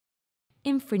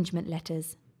Infringement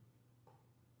letters.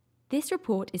 This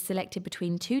report is selected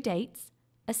between two dates,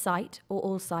 a site or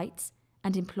all sites,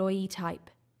 and employee type.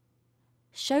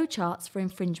 Show charts for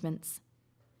infringements.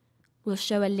 We'll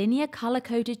show a linear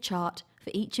colour-coded chart for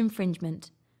each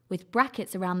infringement, with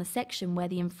brackets around the section where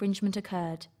the infringement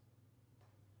occurred.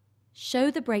 Show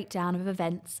the breakdown of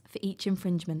events for each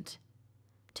infringement.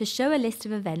 To show a list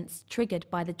of events triggered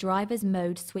by the driver's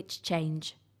mode switch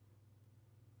change.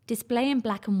 Display in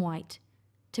black and white,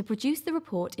 to produce the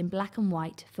report in black and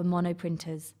white for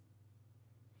monoprinters.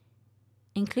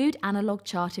 Include analog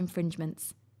chart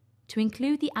infringements, to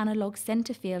include the analog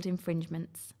center field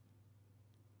infringements.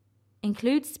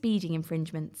 Include speeding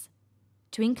infringements,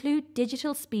 to include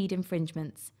digital speed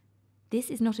infringements. This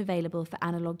is not available for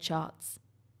analog charts.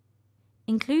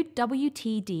 Include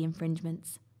WTD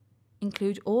infringements.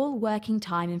 Include all working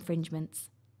time infringements.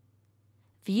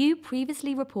 View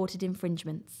previously reported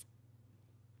infringements.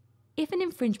 If an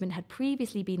infringement had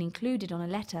previously been included on a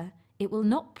letter, it will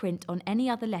not print on any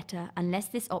other letter unless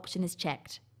this option is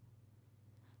checked.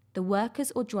 The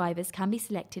workers or drivers can be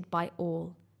selected by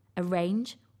all, a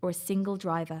range, or a single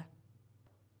driver.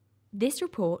 This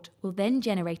report will then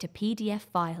generate a PDF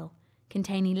file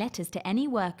containing letters to any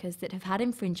workers that have had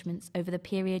infringements over the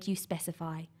period you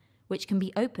specify, which can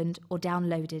be opened or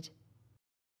downloaded.